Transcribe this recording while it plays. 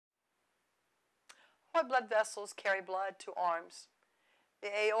What blood vessels carry blood to arms? The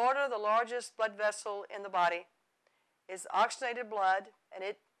aorta, the largest blood vessel in the body, is oxygenated blood, and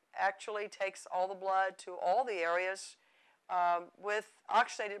it actually takes all the blood to all the areas with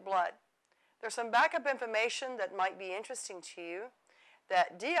oxygenated blood. There's some backup information that might be interesting to you,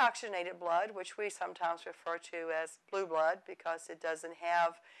 that deoxygenated blood, which we sometimes refer to as blue blood because it doesn't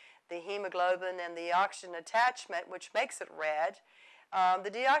have the hemoglobin and the oxygen attachment, which makes it red.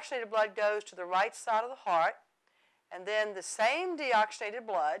 The deoxygenated blood goes to the right side of the heart, and then the same deoxygenated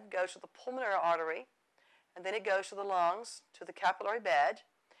blood goes to the pulmonary artery, and then it goes to the lungs, to the capillary bed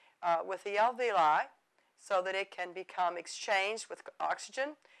with the alveoli, so that it can become exchanged with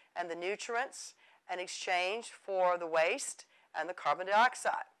oxygen and the nutrients and exchanged for the waste and the carbon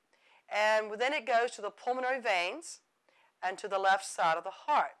dioxide. And then it goes to the pulmonary veins and to the left side of the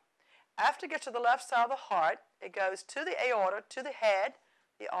heart. After it gets to the left side of the heart, it goes to the aorta, to the head,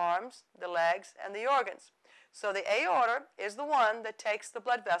 the arms, the legs, and the organs. So the aorta is the one that takes the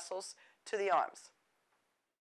blood vessels to the arms.